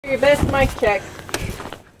Your best mic check.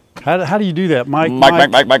 How do you do that? Mic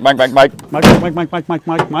check.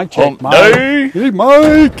 Hey,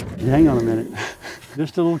 Mike. Hang on a minute.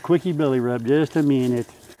 Just a little quickie belly rub. Just a minute.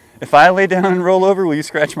 If I lay down and roll over, will you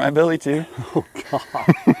scratch my belly too? Oh, God.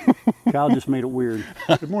 Kyle just made it weird.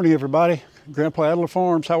 Good morning, everybody. Grandpa Adler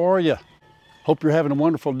Farms, how are you? Hope you're having a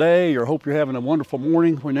wonderful day, or hope you're having a wonderful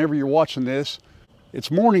morning whenever you're watching this. It's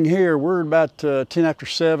morning here. We're about 10 after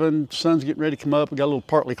 7. Sun's getting ready to come up. We got a little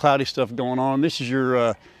partly cloudy stuff going on. This is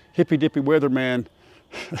your hippy-dippy weatherman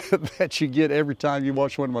that you get every time you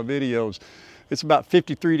watch one of my videos. It's about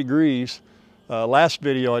 53 degrees. Last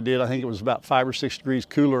video I did, I think it was about 5 or 6 degrees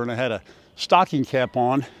cooler, and I had a stocking cap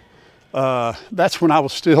on. That's when I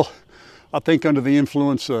was still, I think, under the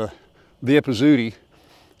influence of the epizootie.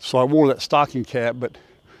 So I wore that stocking cap, but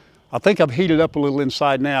I think I've heated up a little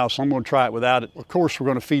inside now, so I'm going to try it without it. Of course, we're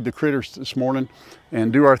going to feed the critters this morning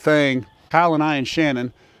and do our thing. Kyle and I and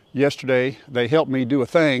Shannon, yesterday, they helped me do a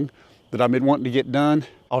thing that I've been wanting to get done.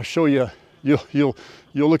 I'll show you. You'll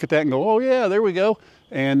look at that and go, oh yeah, there we go.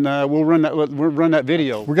 And we'll run that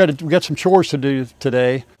video. We got some chores to do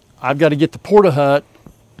today. I've got to get the porta hut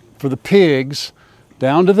for the pigs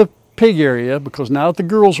down to the pig area, because now that the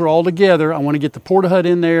girls are all together, I want to get the porta hut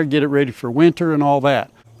in there, get it ready for winter and all that.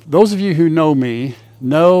 Those of you who know me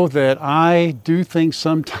know that I do things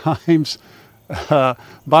sometimes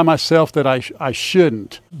by myself that I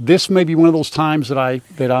shouldn't. This may be one of those times that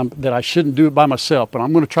I shouldn't do it by myself, but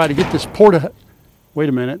I'm going to try to get this porta hut. Wait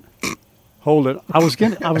a minute. Hold it. I was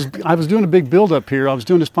doing a big build up here. I was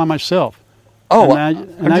doing this by myself. Oh,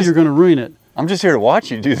 and now you're going to ruin it. I'm just here to watch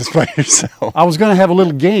you do this by yourself. I was going to have a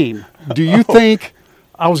little game. Do you think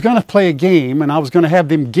I was going to play a game and I was going to have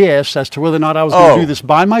them guess as to whether or not I was going to do this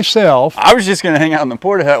by myself? I was just going to hang out in the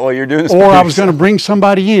porta hut while you're doing this. Or I was going to bring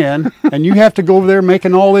somebody in and you have to go over there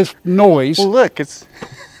making all this noise. Well, look, it's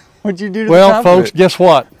what'd you do to well, the top folks, of it? Guess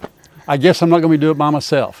what? I guess I'm not going to do it by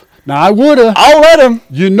myself. Now, I would have. I'll let him.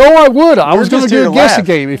 You know I would have. I was going to do a guessing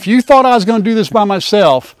game. If you thought I was going to do this by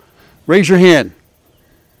myself, raise your hand.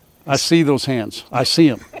 I see those hands. I see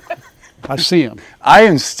them. I see them. I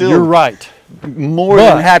am still. You're right. More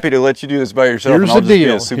than happy to let you do this by yourself. Here's the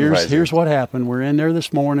deal. Here's what happened. We're in there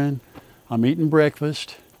this morning. I'm eating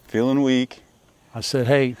breakfast. Feeling weak. I said,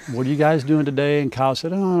 "Hey, what are you guys doing today?" And Kyle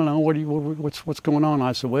said, "I don't know. What's going on?"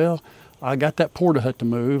 I said, "Well, I got that porta hut to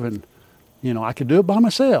move, and you know I could do it by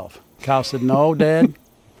myself." Kyle said, "No, Dad,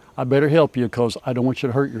 I better help you because I don't want you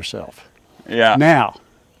to hurt yourself." Yeah. Now,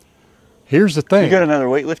 here's the thing. You got another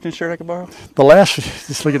weightlifting shirt I could borrow?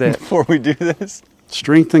 Just look at that. Before we do this.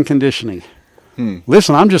 Strength and conditioning.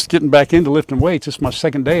 Listen, I'm just getting back into lifting weights. It's my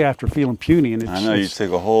second day after feeling puny, and I know you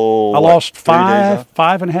took a whole. I lost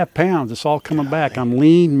 5.5 pounds. It's all coming back. I'm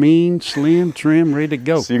lean, mean, slim, trim, ready to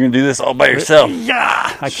go. So you're gonna do this all by yourself? Yeah,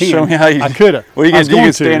 I can't. Show me how you. I could have. What are you gonna do?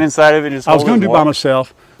 You stand inside of it and just. I was going to do it by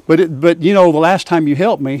myself, but you know, the last time you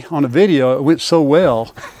helped me on a video, it went so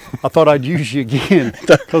well. I thought I'd use you again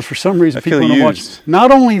because for some reason people want to watch. Not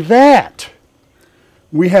only that,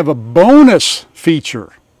 we have a bonus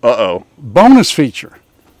feature. Uh-oh. Bonus feature.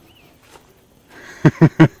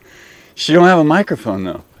 She don't have a microphone,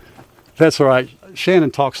 though. That's all right. Shannon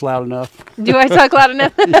talks loud enough. Do I talk loud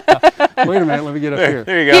enough? Yeah. Wait a minute. Let me get up here.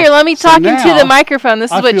 There you go. Here, let me talk into the microphone.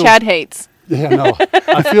 This is what Chad hates. Yeah, no.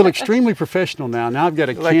 I feel extremely professional now. Now I've got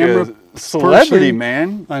a like camera a celebrity, person.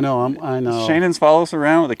 man. I know. I know. Shannon's follows us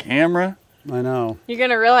around with a camera. I know. You're going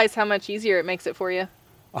to realize how much easier it makes it for you.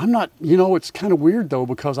 I'm not, you know, it's kind of weird, though,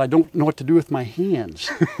 because I don't know what to do with my hands.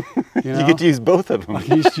 You know? You get to use both of them. I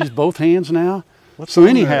can use both hands now. So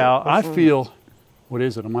anyhow, I feel, what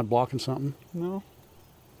is it? Am I blocking something? No.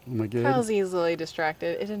 Am I good? I was easily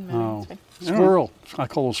distracted. It didn't matter. Oh. Squirrel. I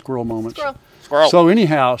call those squirrel moments. Squirrel. So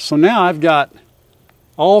anyhow, so now I've got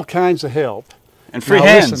all kinds of help. And free now,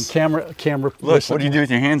 hands. Listen, camera. Look, listen, what do you do with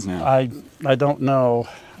your hands now? I don't know.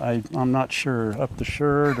 I'm not sure. Up the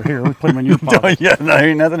shirt or here. We put them in your pocket. Yeah, no,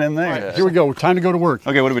 ain't nothing in there. Right, here we go. Time to go to work.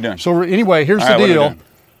 Okay, what are we doing? So anyway, here's the deal.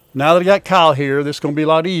 Now that I got Kyle here, this is going to be a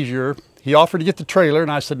lot easier. He offered to get the trailer,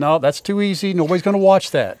 and I said, no, that's too easy. Nobody's going to watch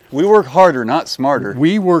that. We work harder, not smarter.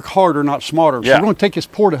 We work harder, not smarter. Yeah. So we're going to take this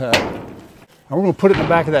porta hut, and we're going to put it in the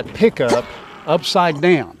back of that pickup upside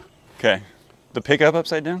down. Okay. The pickup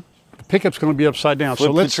upside down? The pickup's going to be upside down.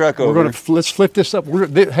 Flip the truck over. Let's flip this up.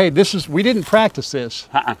 Hey, we didn't practice this.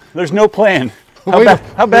 There's no plan.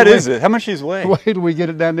 How bad is it? How much does it weigh? Wait till we get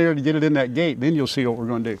it down there and get it in that gate. Then you'll see what we're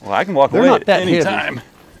going to do. Well, I can walk away at any time.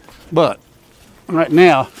 But right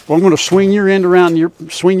now, I'm going to swing your end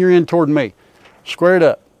around. Swing your end toward me. Square it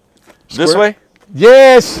up. This way?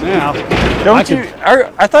 Yes. Now, don't you?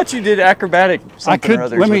 I thought you did acrobatic. I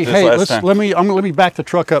could. Let me. Hey, let me back the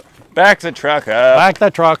truck up. Back the truck up. Back the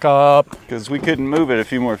truck up. Because we couldn't move it a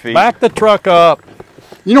few more feet. Back the truck up.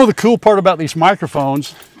 You know the cool part about these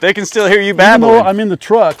microphones? They can still hear you babbling. Even though I'm in the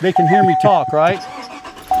truck, they can hear me talk, right?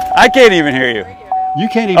 I can't even hear you. You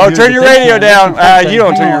can't even. Oh, hear turn your radio down. You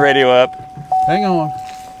don't turn your radio up. Hang on.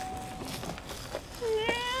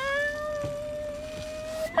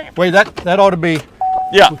 Wait, that ought to be.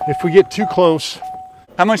 Yeah. If we get too close.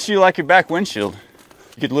 How much do you like your back windshield?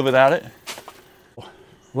 You could live without it.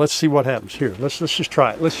 Let's see what happens here. Let's just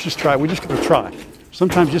try it. Let's just try it. We're just gonna try.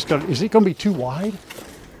 Sometimes just gotta. Is it gonna be too wide?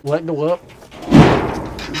 Let it go up.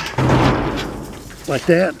 Like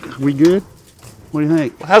that. We good? What do you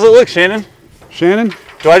think? How's it look, Shannon? Shannon?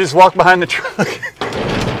 Do I just walk behind the truck?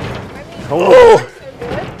 Oh.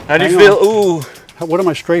 How do you feel? Ooh. What am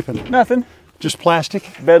I scraping? Nothing. Just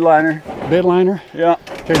plastic? Bed liner. Bed liner? Yeah.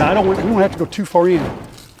 Okay, now we don't have to go too far in.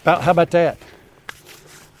 How about that?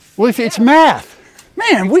 Well, if it's math.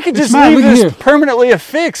 Man, we could just leave this permanently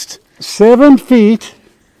affixed. 7 feet,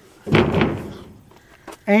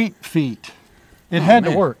 8 feet. It had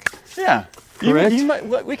to work. Yeah. Correct?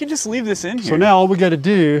 We could just leave this in here. So now all we got to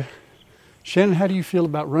do, Shannon, how do you feel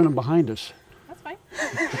about running behind us? That's fine.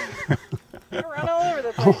 You run all over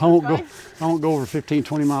the place. I won't go over 15,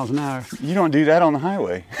 20 miles an hour. You don't do that on the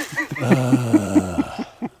highway. Are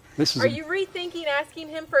you rethinking asking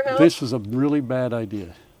him for help? This is a really bad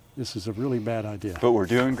idea. This is a really bad idea. But we're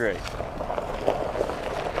doing great. I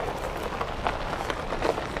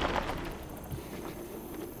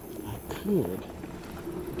could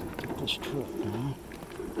take this truck now.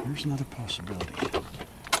 Here's another possibility.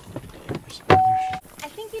 I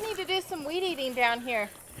think you need to do some weed eating down here.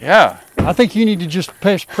 Yeah. I think you need to just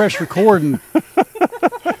press record and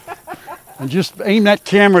just aim that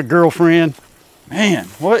camera, girlfriend. Man,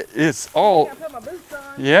 what is all? I put my boots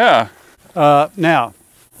on. Yeah. Now.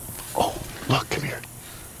 Oh, look, come here.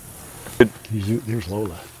 There's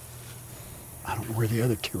Lola. I don't know where the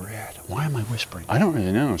other two are at. Why am I whispering? I don't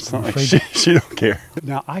really know. It's not like she don't care.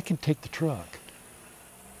 Now, I can take the truck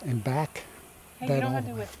and back Hey, that you don't all have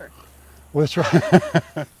the to way. whisper. Well, that's right.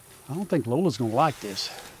 I don't think Lola's going to like this.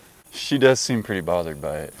 She does seem pretty bothered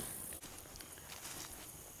by it.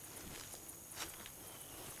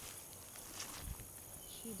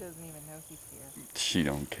 She doesn't even know he's here. She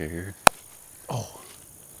don't care. Oh,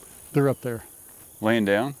 they're up there. Laying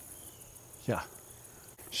down? Yeah.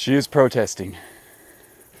 She is protesting.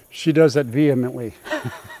 She does that vehemently.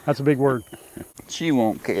 That's a big word. She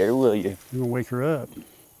won't care, will you? You're going to wake her up.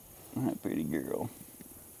 That pretty girl.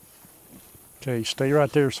 Okay, stay right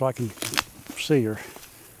there so I can see her.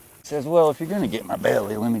 Says, well, if you're going to get my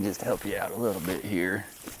belly, let me just help you out a little bit here.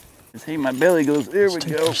 See, my belly goes, there we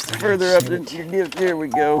go. Further up than you get, there we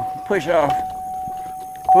go. Push off.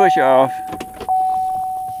 Push off.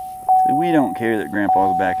 See, we don't care that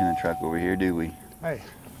Grandpa's back in the truck over here, do we? Hey,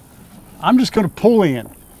 I'm just going to pull in.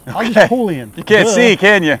 I'll just pull in. You can't see,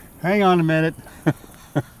 can you? Hang on a minute.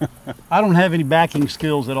 I don't have any backing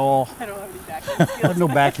skills at all. I don't have any backing I skills. have no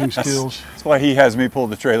backing skills. That's why he has me pull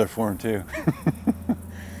the trailer for him, too.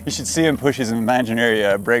 You should see him push his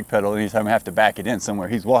imaginary brake pedal anytime I have to back it in somewhere.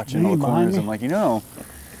 He's watching all the corners. I'm like, you know,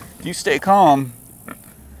 if you stay calm,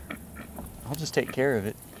 I'll just take care of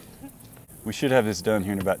it. We should have this done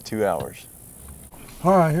here in about 2 hours.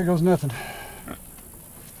 All right, here goes nothing.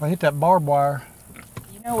 If I hit that barbed wire,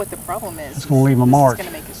 You know what the problem is? it's going to leave a mark. It's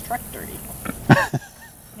going to make his truck dirty.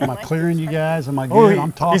 Am I clearing you guys? Am I good?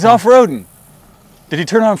 I'm talking. He's off-roading. Did he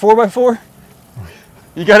turn on 4x4?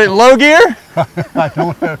 You got it in low gear? I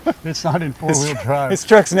don't know. It's not in four-wheel drive. His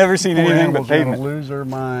truck's never seen anything but pavement. Gonna lose their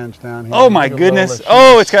minds down here. Oh my goodness.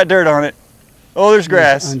 Oh, it's got dirt on it. Oh, there's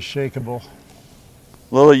grass. Unshakable.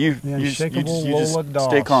 Lola, you unshakable just Lola Doss.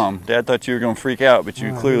 stay calm. Dad thought you were going to freak out, but you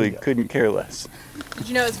Oh, clearly couldn't care less. Did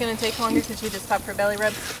you know it was going to take longer because you just stopped for belly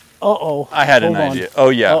rubs? Uh-oh. I had an Hold on. idea. Oh,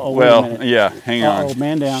 yeah. Uh-oh, wait a well, minute. yeah, hang on. Uh-oh,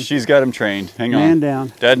 man down. She's got him trained. Hang on. Man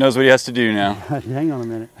down. Dad knows what he has to do now. Hang on a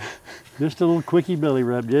minute. Just a little quickie belly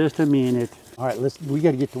rub. Just a minute. All right, we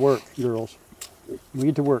got to get to work, girls. We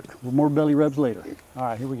get to work. More belly rubs later. All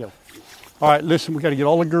right, here we go. All right, listen, we got to get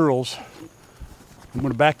all the girls. I'm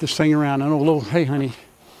going to back this thing around. I know a little, hey, honey,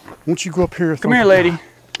 won't you go up here? Come here, lady.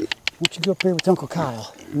 Won't you go up here with Uncle Kyle?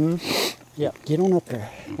 Hmm? Yeah, get on up there.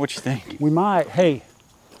 What you think? We might, hey,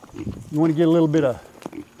 you want to get a little bit of,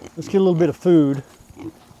 let's get a little bit of food.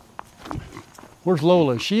 Where's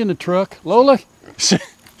Lola? Is she in the truck? Lola? Stay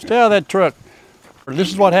out of that truck. This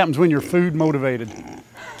is what happens when you're food motivated.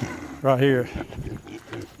 Right here.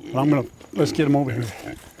 Let's get them over here.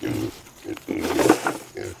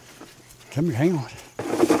 Come here, hang on.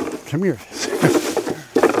 Come here.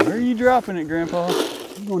 Where are you dropping it, Grandpa?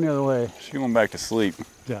 I'm going the other way. She's going back to sleep.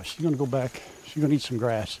 Yeah, she's gonna go back. She's gonna eat some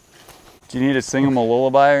grass. Do you need to sing them a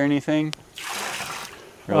lullaby or anything?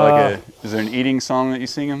 Or like is there an eating song that you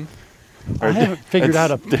sing them? Or I haven't figured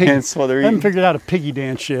out a dance while they're I haven't eating? figured out a piggy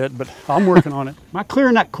dance yet, but I'm working on it. Am I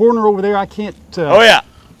clearing that corner over there? I can't. Oh yeah.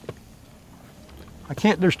 I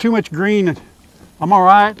can't. There's too much green. I'm all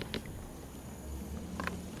right.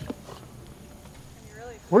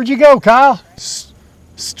 Where'd you go, Kyle?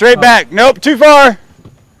 Straight back. Nope, too far.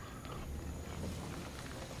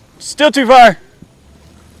 Still too far.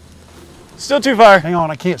 Still too far. Hang on,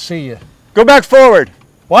 I can't see you. Go back forward.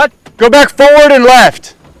 What? Go back forward and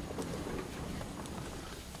left.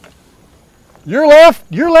 Your left?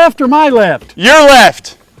 Your left or my left? Your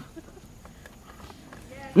left.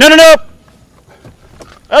 No, no, no.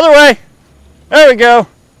 Other way. There we go.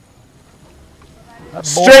 That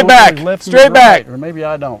boy Straight back. knows left and Straight back. right, or maybe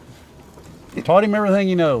I don't. Taught him everything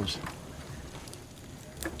he knows.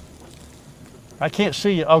 I can't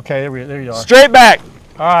see you. Okay, there you are. Straight back.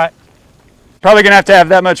 All right. Probably gonna have to have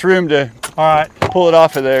that much room to All right. pull it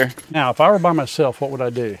off of there. Now, if I were by myself, what would I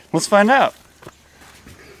do? Let's find out.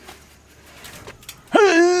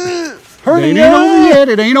 It ain't over yet.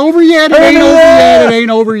 It ain't over yet. It ain't over yet. It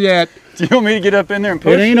ain't over yet. Do you want me to get up in there and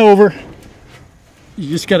push? It ain't over. You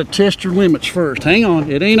just got to test your limits first. Hang on.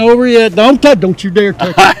 It ain't over yet. Don't you dare touch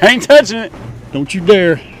it. I ain't touching it. Don't you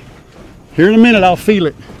dare. Here in a minute, I'll feel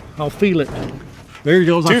it. I'll feel it. There he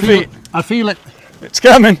goes. 2 I feel feet. it. I feel it. It's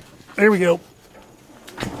coming. There we go.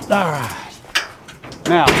 All right.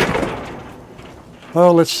 Now,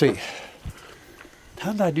 oh, let's see.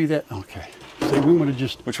 How did I do that? Okay. See, we want to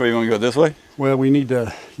just, Which way you want to go? This way? well, we need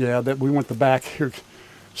to, yeah, that we want the back. Here,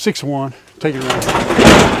 6-1. Take it around.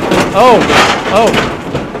 Oh,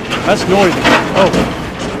 that's noisy.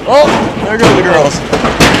 Oh, Oh, there go the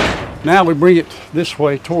girls. now we bring it this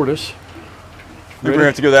way toward us. We're gonna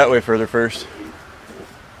have to go that way further first.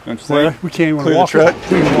 Don't you Well, think? we can't even Clear the walk truck.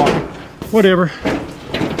 it. We can walk it. Whatever.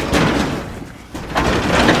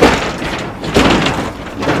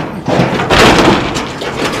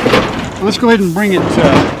 Let's go ahead and bring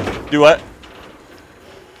it. Do what?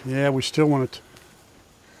 Yeah, we still want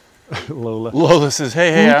it. Lola. Lola says,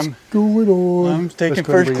 hey, What's I'm going on? I'm taking Let's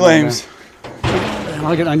go ahead first and bring it claims.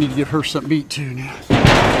 on down. I need to give her something to eat too now.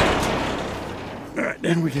 All right,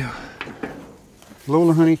 there we go.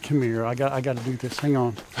 Lola, honey, come here. I got to do this. Hang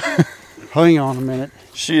on. Hang on a minute.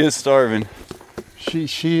 She is starving.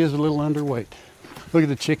 She is a little underweight. Look at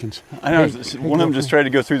the chickens. I know. Hey, One of them just tried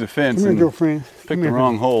to go through the fence Come here, and girlfriend. picked Come the here,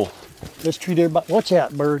 wrong hole. Let's treat everybody. Watch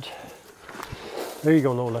out, birds. There you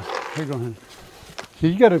go, Lola. Here you go, honey. So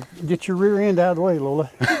you got to get your rear end out of the way, Lola.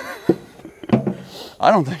 I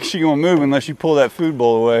don't think she's gonna move unless you pull that food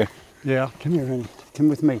bowl away. Yeah, come here, honey. Come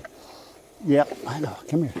with me. Yep, I know.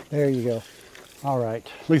 Come here. There you go. All right.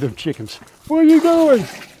 Look at them chickens. Where are you going?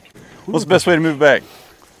 What's the best way to move back?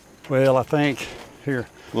 Well, I think here.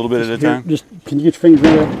 A little bit at a Here, time. just can you get your fingers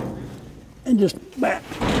in there and just back.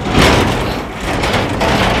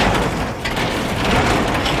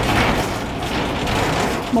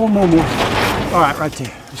 More. All right, right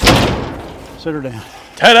there. Just set her down.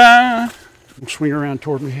 Ta-da! Swing around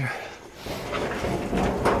toward me here.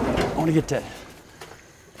 I want to get that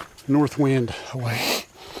north wind away.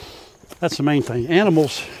 That's the main thing.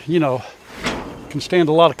 Animals, you know, can stand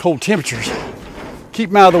a lot of cold temperatures.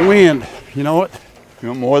 Keep them out of the wind, you know what? You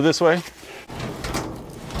want more this way?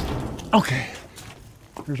 Okay.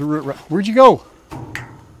 There's a root right. Where'd you go?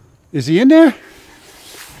 Is he in there?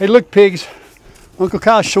 Hey, look, pigs. Uncle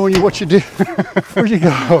Kyle's showing you what you do. Where'd you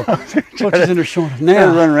go? What is in there showing? Gotta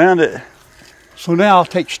Now, run around it. so now I'll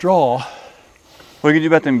take straw. What can you do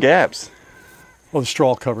about them gaps? Oh, the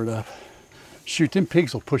straw covered up. Shoot, them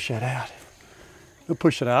pigs will push that out. They'll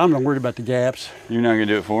push it out. I'm not worried about the gaps. You're not gonna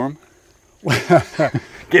do it for them?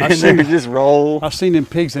 Get in there and just roll. I've seen them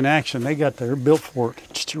pigs in action. They're built for it.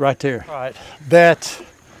 Just right there. All right. That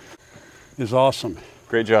is awesome.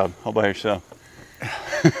 Great job, all by yourself.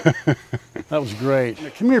 That was great.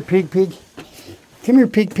 Come here, pig. Come here,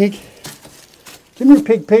 pig. Come here,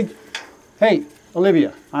 pig. Hey,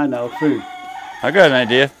 Olivia. I know, food. I got an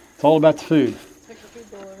idea. It's all about the food. Take the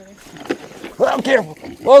food bowl over there. Whoa, careful.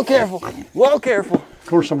 Whoa, careful. Whoa, careful. Of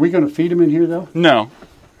course, are we going to feed them in here, though? No.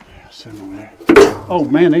 Send them over there. Oh,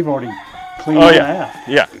 man, they've already cleaned Oh it yeah. out.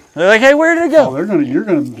 Yeah. They're like, hey, where did it Oh, go?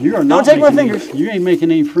 you are not take my making fingers. You ain't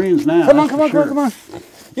making any friends now. Come on, that's for come on.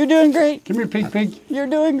 You're doing great. Come here, pig. You're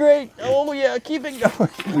doing great. Oh yeah, keep it going.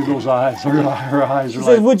 Look at those eyes. Her eyes are She says,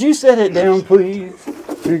 like, would you set it down, please?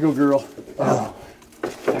 here you go, girl. Oh.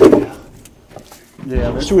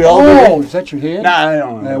 Yeah. Should we all do Oh, it? is that your head? Nah, I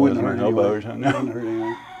don't know. That It wouldn't wasn't hurt elbow anyway. or something. That wouldn't hurt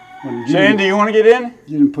anyway. Shane, do you want to get in?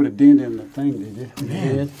 You didn't put a dent in the thing, did you? You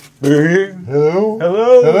did. Hello?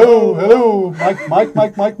 Hello. Hello? Hello. Mike.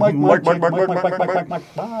 Mike,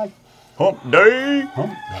 Hump day.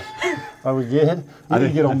 Are we good? I need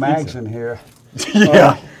to get on Mags in here.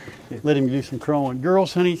 Yeah. Let him do some crowing.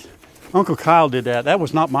 Girls, honey, Uncle Kyle did that. That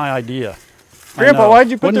was not my idea. Grandpa,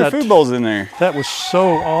 why'd you put Wasn't their that- food bowls in there? That was so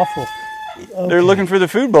awful. They're looking for the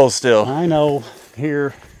food bowls still. I know.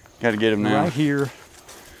 Here. Got to get them now. Right here.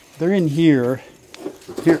 They're in here.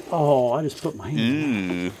 Here. Oh, I just put my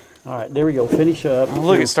hand. All right, there we go. Finish up. Oh,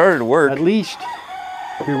 look, it started to work. At least,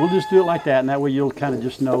 here, we'll just do it like that, and that way you'll kind of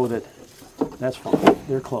just know that that's fine.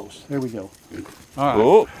 They're close. There we go.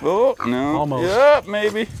 All right. Oh, no. Almost. Yep,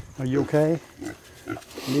 maybe. Are you okay?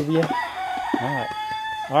 Olivia? All right.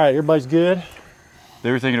 All right, everybody's good?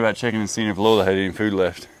 They were thinking about checking and seeing if Lola had any food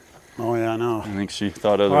left. Oh, yeah, I know. I think she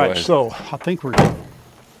thought All otherwise. right, so I think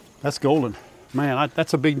that's golden. Man,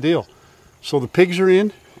 that's a big deal. So the pigs are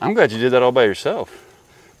in. I'm glad you did that all by yourself.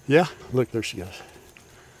 Yeah, look, there she goes.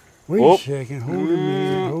 Wait a second, hold it a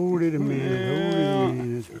minute, hold it a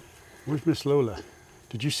minute. Where's Miss Lola?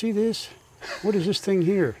 Did you see this? What is this thing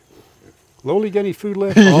here? Lola, you got any food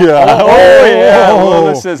left? Yeah. Oh, yeah. oh.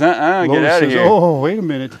 Lola says, get Lola out of says, here. oh, wait a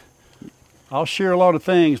minute. I'll share a lot of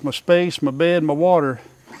things, my space, my bed, my water.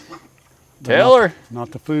 Tell her.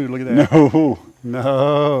 Not the food, look at that. No.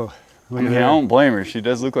 No. I mean, I don't blame her. She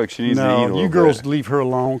does look like she needs to eat a little you girls bit. leave her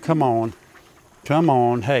alone. Come on. Come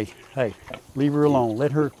on. Hey, leave her alone.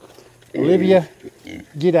 Let her, Olivia,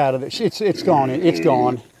 get out of it. It's gone. It's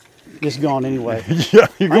gone. It's gone anyway. Yeah,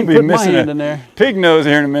 you're going to be missing my hand a in there. pig nose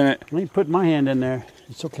here in a minute. Let me put my hand in there.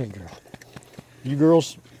 It's okay, girl. You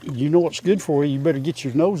girls, you know what's good for you. You better get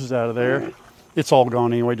your noses out of there. It's all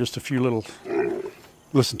gone anyway. Just a few little.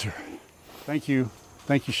 Listen to her. Thank you.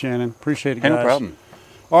 Thank you, Shannon. Appreciate it, guys. No problem.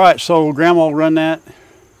 All right, so Grandma will run that.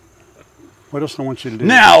 What else I want you to do?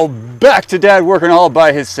 Now, back to Dad working all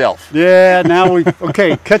by himself. Yeah, now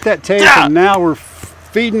okay, cut that tape, and now we're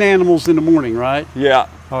feeding animals in the morning, right? Yeah.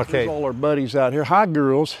 Okay. There's all our buddies out here. Hi,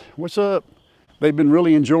 girls. What's up? They've been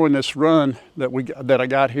really enjoying this run that I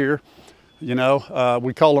got here. You know,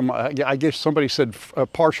 we call them, I guess somebody said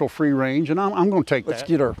partial free range, and I'm going to take that. Let's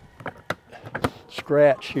get our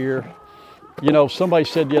scratch here. You know, somebody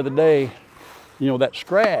said the other day, you know, that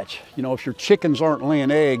scratch, you know, if your chickens aren't laying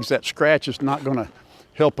eggs, that scratch is not going to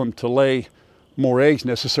help them to lay more eggs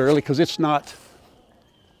necessarily, because it's not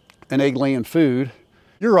an egg laying food.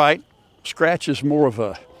 You're right, scratch is more of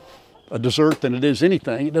a dessert than it is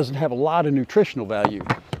anything. It doesn't have a lot of nutritional value.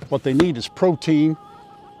 What they need is protein,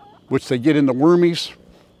 which they get in the wormies.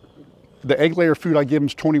 The egg layer food I give them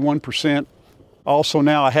is 21%. Also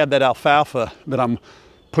now I have that alfalfa that I'm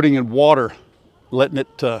putting in water, letting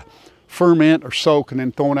it ferment or soak, and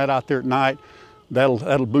then throwing that out there at night.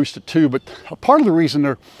 That'll boost it too. But part of the reason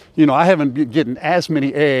I haven't been getting as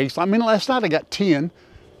many eggs. I mean, last night I got 10.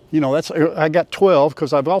 You know, I got 12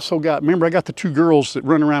 because I've also got, remember I got the 2 girls that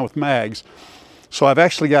run around with mags. So I've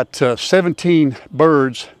actually got 17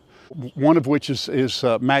 birds, one of which is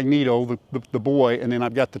Magneto, the boy, and then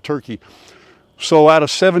I've got the turkey. So out of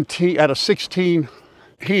 16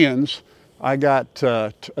 hens, I got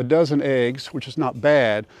a dozen eggs, which is not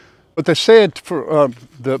bad. But they said for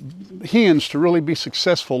the hens to really be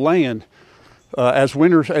successful laying, as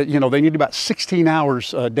winter, you know, they need about 16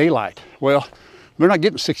 hours daylight. Well, they're not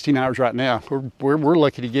getting 16 hours right now. We're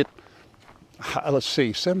lucky to get, let's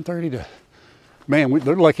see, 7:30 to, man,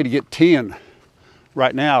 they're lucky to get 10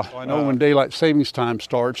 right now. I know when daylight savings time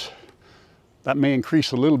starts, that may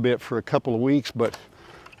increase a little bit for a couple of weeks, but,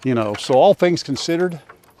 you know, so all things considered,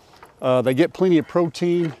 they get plenty of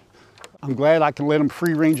protein. I'm glad I can let them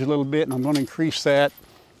free range a little bit, and I'm going to increase that.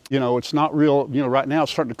 You know, it's not real, you know, right now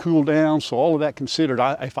it's starting to cool down, so all of that considered,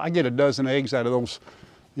 if I get a dozen eggs out of those,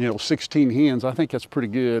 you know, 16 hens, I think that's pretty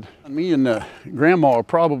good. Me and Grandma are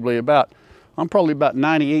probably I'm probably about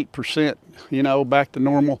 98%, you know, back to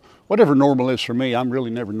normal. Whatever normal is for me, I'm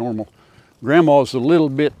really never normal. Grandma's a little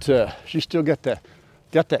bit, she's still got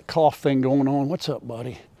that cough thing going on. What's up,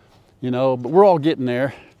 buddy? You know, but we're all getting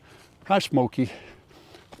there. Hi, Smokey.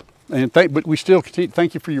 And but we still continue,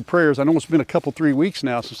 thank you for your prayers. I know it's been 3 weeks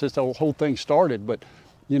now since this whole thing started, but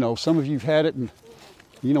you know, some of you've had it and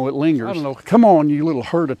you know, it lingers. I don't know. Come on, you little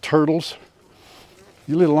herd of turtles.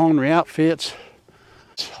 You little ornery outfits.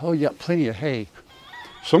 Oh, you got plenty of hay.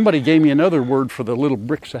 Somebody gave me another word for the little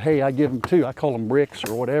bricks of hay I give them too. I call them bricks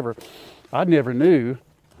or whatever. I never knew.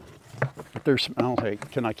 But there's some, oh, hey,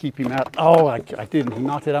 can I keep him out? Oh, I didn't. He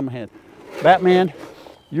knocked it out of my hand. Batman,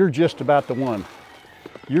 you're just about the one.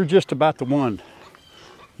 You're just about the one.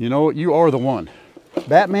 You know what? You are the one.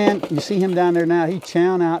 Batman, you see him down there now. He's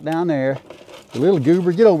chowing out down there. The little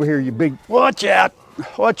goober, get over here, you big, watch out,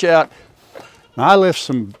 watch out. Now, I left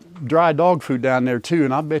some dry dog food down there too,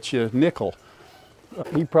 and I bet you a nickel.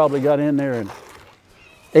 He probably got in there and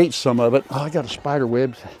ate some of it. Oh, I got a spider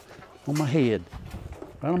web on my head,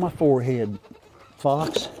 right on my forehead.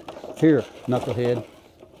 Fox, here, knucklehead.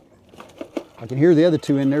 I can hear the other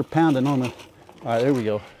two in there pounding on the, all right, there we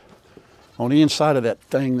go. On the inside of that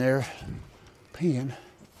thing there, peeing.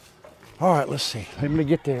 All right, let's see, let me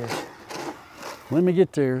get theirs. Let me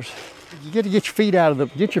get theirs. You got to get your feet out of the,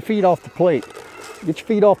 get your feet off the plate. Get your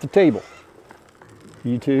feet off the table.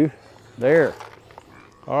 You two, there.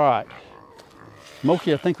 All right.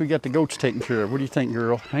 Smokey, I think we got the goats taken care of. What do you think,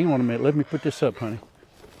 girl? Hang on a minute, let me put this up, honey.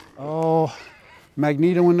 Oh,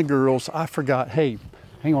 Magneto and the girls, I forgot. Hey,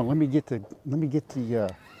 hang on, let me get the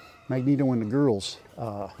Magneto and the girls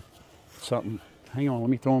something. Hang on, let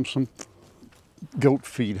me throw them some goat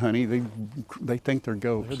feed, honey. They think they're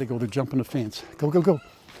goats. There they go, they're jumping the fence. Go, go, go.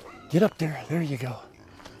 Get up there, there you go.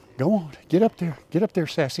 Go on, get up there,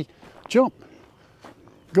 Sassy. Jump.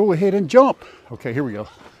 Go ahead and jump. Okay, here we go.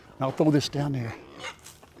 I'll throw this down there.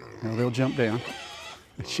 Now they'll jump down.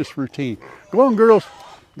 It's just routine. Go on, girls.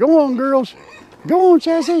 Go on, girls. Go on,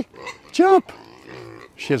 Sassy. Jump.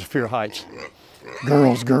 She has a fear of heights.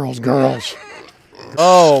 Girls, girls, girls.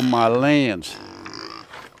 Oh, my lands.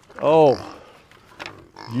 Oh,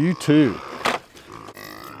 you too.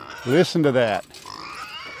 Listen to that.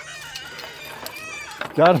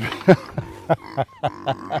 Gotta be.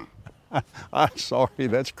 I'm sorry,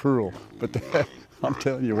 that's cruel, but I'm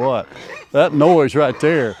telling you what, that noise right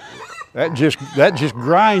there, that just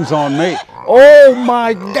grinds on me. Oh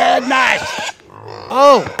my goodness!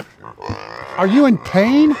 Oh, are you in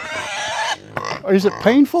pain? Or is it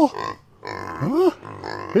painful? Huh?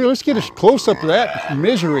 Here, let's get a close up of that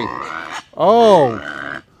misery. Oh,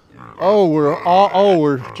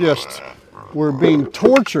 we're being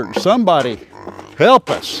tortured. Somebody help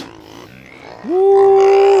us.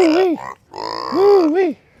 Woo-wee.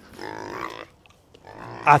 Woo-wee.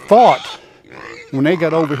 I thought when they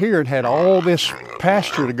got over here and had all this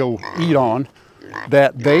pasture to go eat on,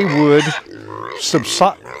 that they would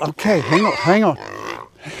subside. Okay, hang on. Hang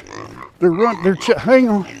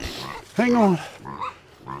on.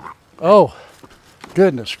 Oh,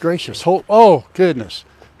 goodness gracious. Oh, goodness.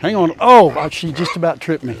 Hang on. Oh, she just about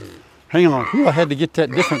tripped me. Hang on. Ooh, I had to get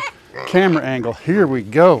that different camera angle. Here we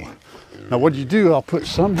go. Now what you do, I'll put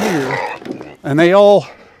some here, and they all,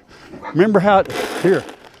 remember how it, here,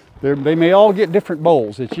 they may all get different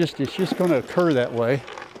bowls. It's just going to occur that way.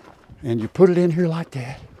 And you put it in here like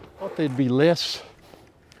that. I thought they'd be less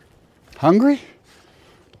hungry,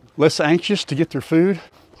 less anxious to get their food.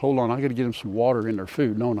 Hold on, I got to get them some water in their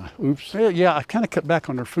food, don't I? Oops. Yeah, I kind of cut back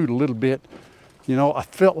on their food a little bit. You know, I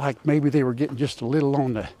felt like maybe they were getting just a little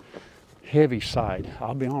on the heavy side.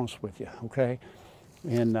 I'll be honest with you, okay?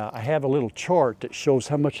 And I have a little chart that shows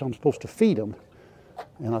how much I'm supposed to feed them.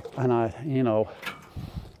 And I, you know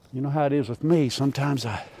how it is with me. Sometimes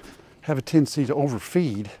I have a tendency to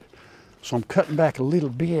overfeed. So I'm cutting back a little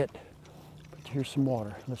bit. Here's some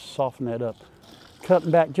water. Let's soften that up. Cutting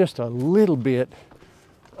back just a little bit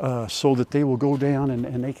so that they will go down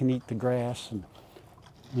and they can eat the grass. And,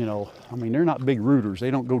 you know, I mean, they're not big rooters. They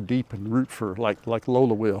don't go deep and root for, like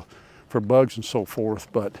Lola will, for bugs and so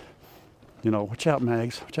forth. But, you know, watch out,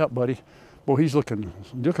 Mags. Watch out, buddy. Boy, he's looking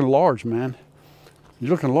large, man. He's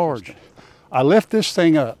looking large. I left this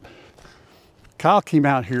thing up. Kyle came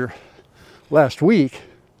out here last week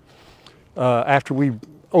after we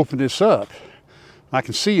opened this up. I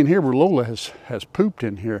can see in here where Lola has pooped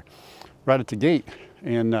in here, right at the gate,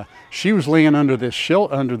 and she was laying under this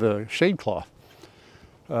under the shade cloth.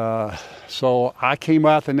 So I came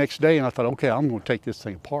out the next day and I thought, okay, I'm going to take this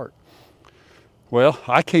thing apart. Well,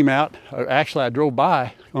 I came out. Actually, I drove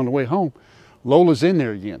by on the way home. Lola's in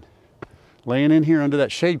there again, laying in here under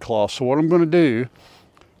that shade cloth. So what I'm going to do,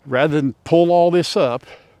 rather than pull all this up,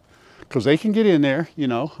 because they can get in there, you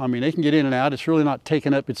know, I mean, they can get in and out. It's really not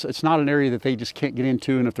taken up. It's not an area that they just can't get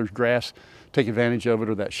into, and if there's grass, take advantage of it,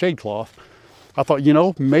 or that shade cloth. I thought, you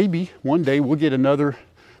know, maybe one day we get another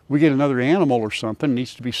animal or something,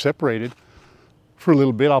 needs to be separated for a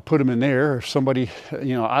little bit. I'll put them in there, or somebody,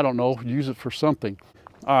 you know, I don't know, use it for something.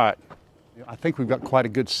 All right, I think we've got quite a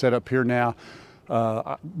good setup here now.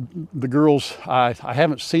 The girls, I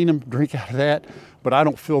haven't seen them drink out of that, but I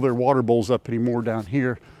don't fill their water bowls up anymore down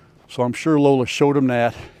here. So I'm sure Lola showed them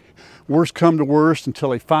that. Worst come to worst,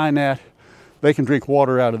 until they find that, they can drink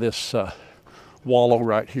water out of this wallow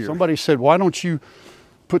right here. Somebody said, why don't you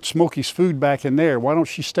put Smokey's food back in there? Why don't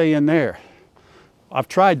she stay in there? I've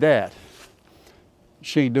tried that.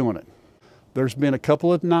 She ain't doing it. There's been a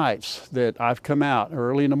couple of nights that I've come out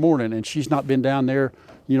early in the morning and she's not been down there,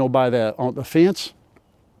 you know, on the fence.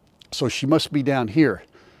 So she must be down here.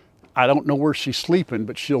 I don't know where she's sleeping,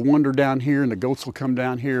 but she'll wander down here and the goats will come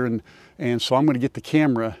down here. And so I'm going to get the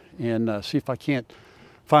camera and see if I can't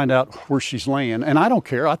find out where she's laying. And I don't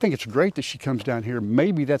care. I think it's great that she comes down here.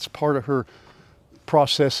 Maybe that's part of her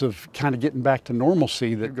process of kind of getting back to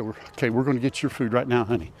normalcy. Okay, we're going to get your food right now,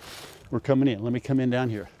 honey. We're coming in. Let me come in down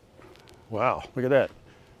here. Wow, look at that.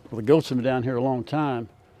 Well, the goats have been down here a long time.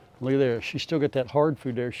 Look at there. She still got that hard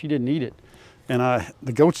food there. She didn't eat it. And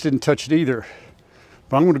the goats didn't touch it either.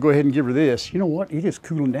 But I'm going to go ahead and give her this. You know what? It is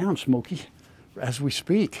cooling down, Smokey, as we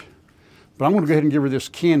speak. But I'm going to go ahead and give her this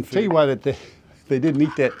canned food. Tell you why that they didn't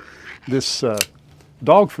eat this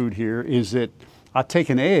dog food here is that I take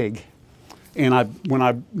an egg and when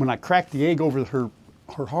I crack the egg over her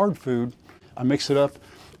hard food, I mix it up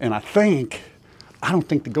and I don't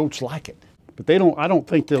think the goats like it. But I don't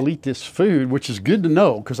think they'll eat this food, which is good to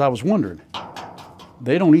know because I was wondering.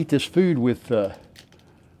 They don't eat this food with that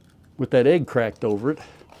egg cracked over it.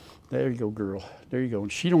 There you go, girl. There you go.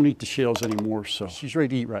 And she don't eat the shells anymore, so she's ready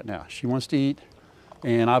to eat right now. She wants to eat,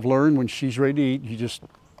 and I've learned when she's ready to eat, you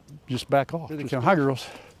just back off. Hi, girls.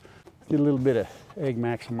 Get a little bit of egg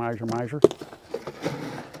maximizer.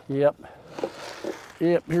 Yep.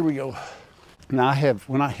 Here we go. Now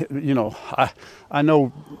I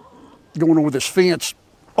know going over this fence.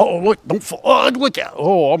 Oh, look! Don't fall. Oh, look out!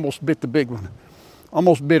 Oh, almost bit the big one.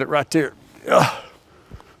 Almost bit it right there. Ugh.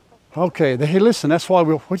 Okay, hey, listen, that's why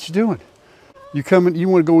what you doing? You coming, you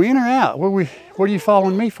want to go in or out? What are you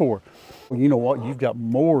following me for? Well, you know what, you've got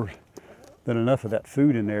more than enough of that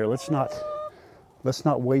food in there. Let's not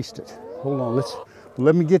waste it. Hold on,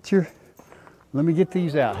 let me get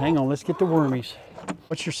these out. Hang on, let's get the wormies.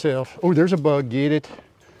 Watch yourself. Oh, there's a bug, get it.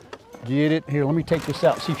 Here, let me take this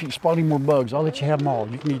out, see if you can spot any more bugs. I'll let you have them all.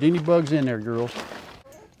 You can eat any bugs in there, girls.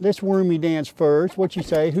 Let's wormy dance first. What you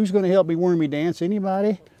say? Who's gonna help me wormy dance?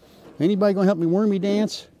 Anybody? Anybody gonna help me wormy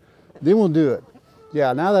dance? Then we'll do it.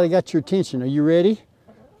 Yeah, now that I got your attention, are you ready?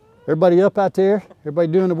 Everybody up out there? Everybody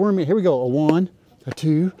doing the wormy? Here we go. A 1, a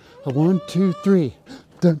 2, a 1, 2, 3.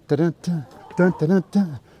 Dun dun dun dun dun dun dun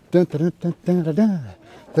dun dun dun dun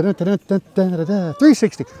dun dun dun dun dun dun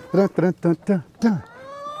 360. Dun dun dun dun dun dun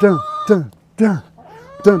dun dun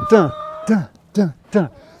dun dun dun dun dun.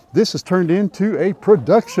 This has turned into a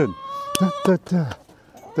production. Dun dun dun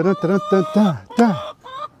dun dun dun dun dun.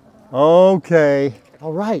 Okay.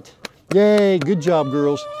 All right. Yay. Good job,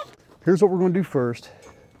 girls. Here's what we're going to do first.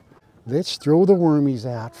 Let's throw the wormies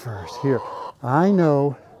out first. Here. I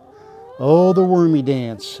know. Oh, the wormy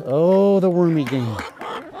dance. Oh, the wormy game.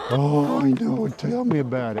 Oh, I know. Tell me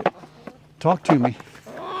about it. Talk to me.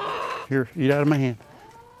 Here, eat out of my hand.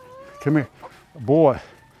 Come here. Boy.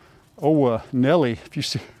 Oh, Nellie, if you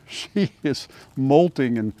see, she is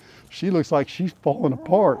molting and she looks like she's falling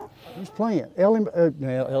apart. Who's playing? Ellie, you're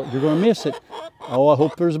going to miss it. Oh, I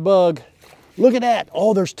hope there's a bug. Look at that.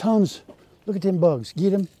 Oh, there's tons. Look at them bugs.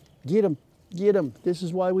 Get them, get them, get them. This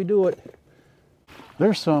is why we do it.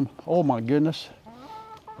 There's some. Oh, my goodness.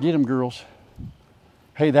 Get them, girls.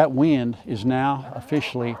 Hey, that wind is now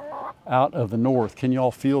officially out of the north. Can y'all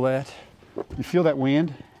feel that? You feel that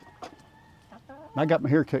wind? I got my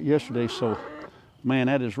hair cut yesterday, so, man,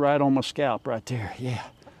 that is right on my scalp right there. Yeah,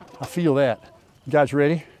 I feel that. You guys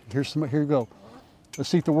ready? Here you go. Let's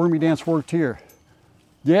see if the wormy dance worked here.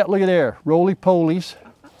 Yeah, look at there. Roly-polies.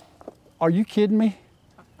 Are you kidding me?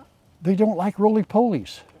 They don't like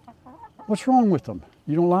roly-polies. What's wrong with them?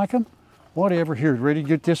 You don't like them? Whatever. Here, ready to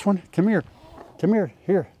get this one? Come here. Come here.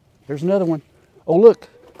 Here. There's another one. Oh, look.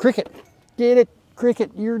 Cricket. Get it.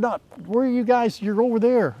 Cricket. You're not. Where are you guys? You're over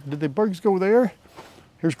there. Did the bugs go there?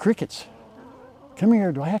 Here's crickets. Come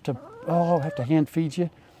here. Do I have to? Oh, I have to hand feed you.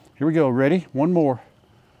 Here we go. Ready? One more.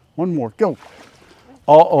 One more. Go.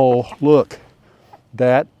 Uh-oh. Look.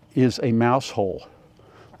 That is a mouse hole.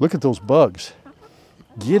 Look at those bugs.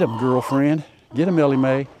 Get them, girlfriend. Get them, Ellie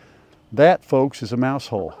Mae. That, folks, is a mouse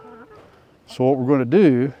hole. So what we're going to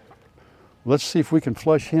do, let's see if we can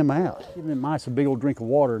flush him out. Give them mice a big old drink of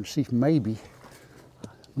water and see if maybe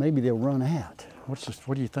they'll run out.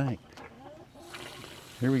 What do you think?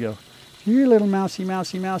 Here we go. Here, little mousy,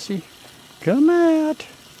 mousy, mousy. Come out.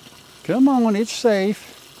 Come on, it's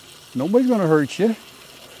safe. Nobody's going to hurt you.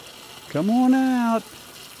 Come on out.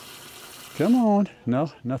 Come on.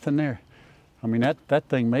 No, nothing there. I mean, that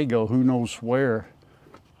thing may go who knows where.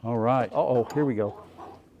 All right. Uh-oh, here we go.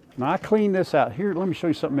 Now, I cleaned this out. Here, let me show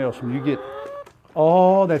you something else. When you get,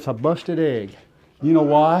 oh, that's a busted egg. You know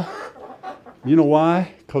why? You know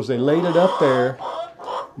why? Because they laid it up there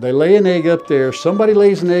They lay an egg up there, somebody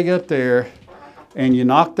lays an egg up there, and you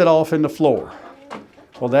knocked it off in the floor.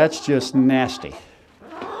 Well, that's just nasty.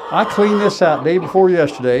 I cleaned this out day before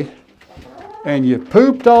yesterday, and you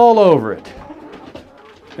pooped all over it.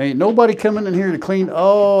 Ain't nobody coming in here to clean.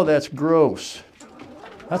 Oh, that's gross.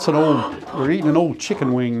 That's an old, we're eating an old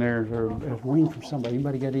chicken wing there, or a wing from somebody.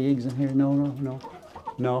 Anybody got any eggs in here?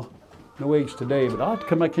 No eggs today, but I'll have to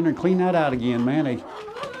come back in here and clean that out again, man.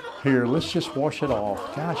 Here, let's just wash it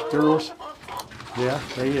off. Gosh, girls. Yeah,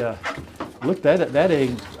 they, look, that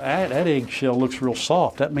egg shell looks real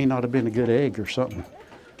soft. That may not have been a good egg or something.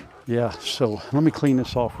 Yeah, so let me clean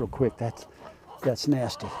this off real quick. That's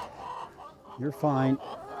nasty. You're fine.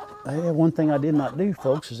 One thing I did not do,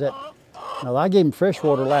 folks, is that, now I gave them fresh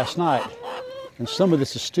water last night, and some of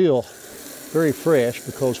this is still very fresh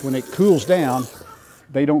because when it cools down,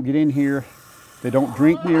 they don't get in here. They don't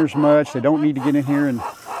drink near as much. They don't need to get in here, and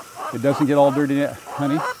it doesn't get all dirty.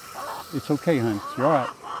 Honey, it's okay, honey. You're all right.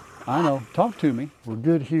 I know. Talk to me. We're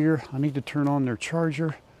good here. I need to turn on their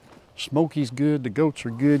charger. Smokey's good. The goats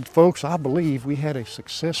are good. Folks, I believe we had a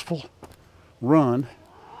successful run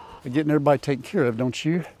of getting everybody taken care of, don't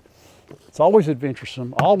you? It's always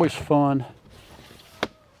adventuresome, always fun.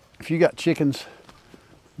 If you got chickens,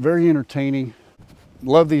 very entertaining.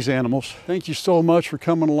 Love these animals. Thank you so much for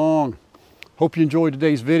coming along. Hope you enjoyed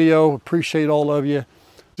today's video. Appreciate all of you.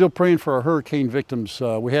 Still praying for our hurricane victims.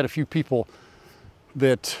 We had a few people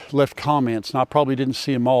that left comments, and I probably didn't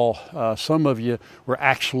see them all. Some of you were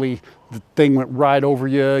actually, the thing went right over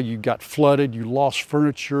you. You got flooded. You lost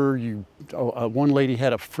furniture. One lady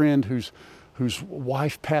had a friend whose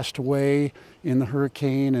wife passed away in the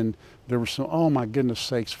hurricane, and there were some, oh my goodness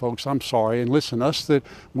sakes, folks, I'm sorry. And listen,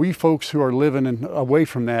 we folks who are living away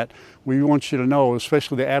from that, we want you to know,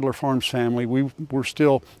 especially the Adler Farms family, we're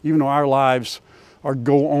still, even though our lives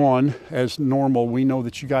go on as normal, we know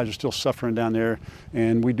that you guys are still suffering down there,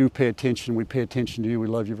 and we do pay attention. We pay attention to you. We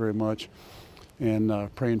love you very much,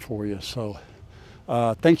 and praying for you. So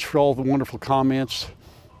thanks for all the wonderful comments,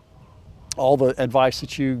 all the advice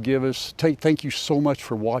that you give us. Thank you so much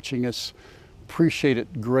for watching us. Appreciate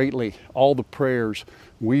it greatly. All the prayers.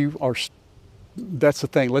 That's the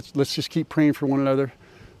thing. Let's just keep praying for one another.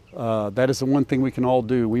 That is the one thing we can all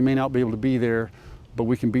do. We may not be able to be there, but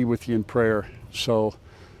we can be with you in prayer. So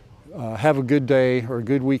have a good day or a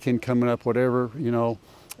good weekend coming up, whatever, you know.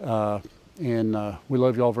 And we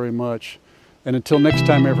love you all very much. And until next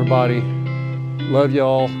time, everybody, love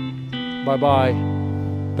y'all. Bye-bye.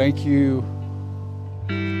 Thank you.